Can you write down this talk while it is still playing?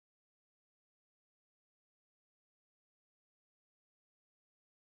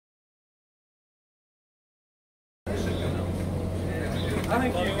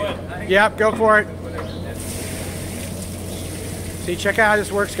Yep, go for it. See, check out how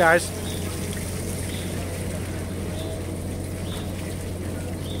this works, guys.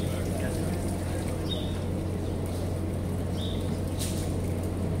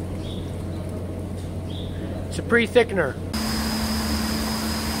 It's a pre-thickener.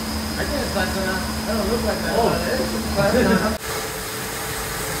 I think it's like that. I don't look like that. Oh.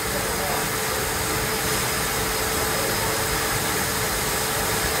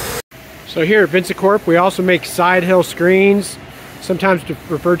 So here at Vincent Corp, we also make side hill screens, sometimes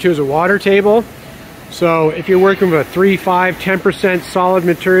referred to as a water table. So if you're working with a 3, 5, 10% solid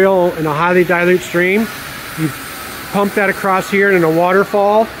material in a highly dilute stream, you pump that across here and in a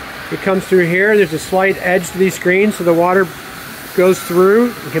waterfall. It comes through here. There's a slight edge to these screens, so the water goes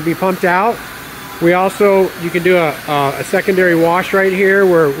through. It can be pumped out. We also, you can do a secondary wash right here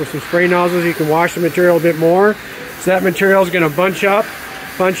where with some spray nozzles you can wash the material a bit more. So that material is going to bunch up,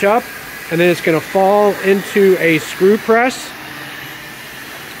 and then it's going to fall into a screw press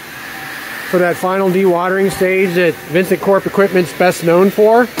for that final dewatering stage that Vincent Corp equipment's best known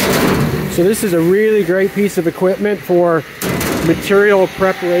for. So this is a really great piece of equipment for material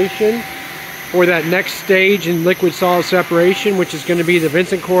preparation for that next stage in liquid solid separation, which is going to be the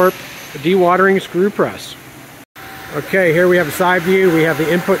Vincent Corp dewatering screw press. Okay, here we have a side view. We have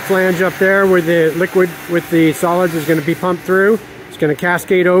the input flange up there where the liquid with the solids is going to be pumped through. It's going to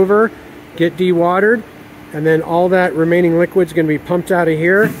cascade over, get dewatered, and then all that remaining liquid is going to be pumped out of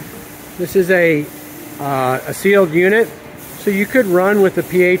here. This is a sealed unit, so you could run with the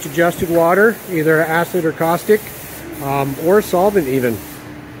pH adjusted water, either acid or caustic, or solvent even.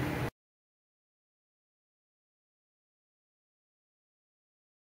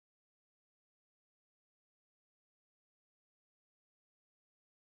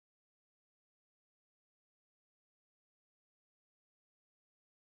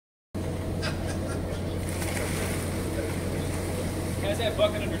 How's that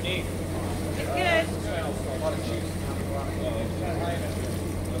bucket underneath? It's good.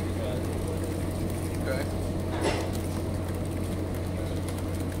 Okay.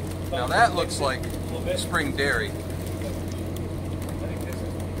 Now that looks like spring dairy.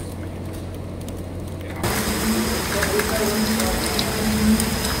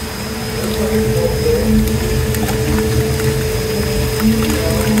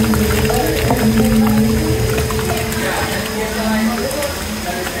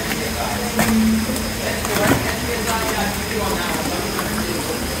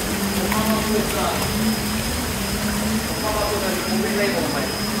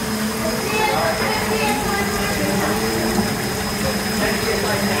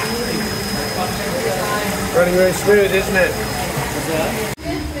 Running very smooth, isn't it?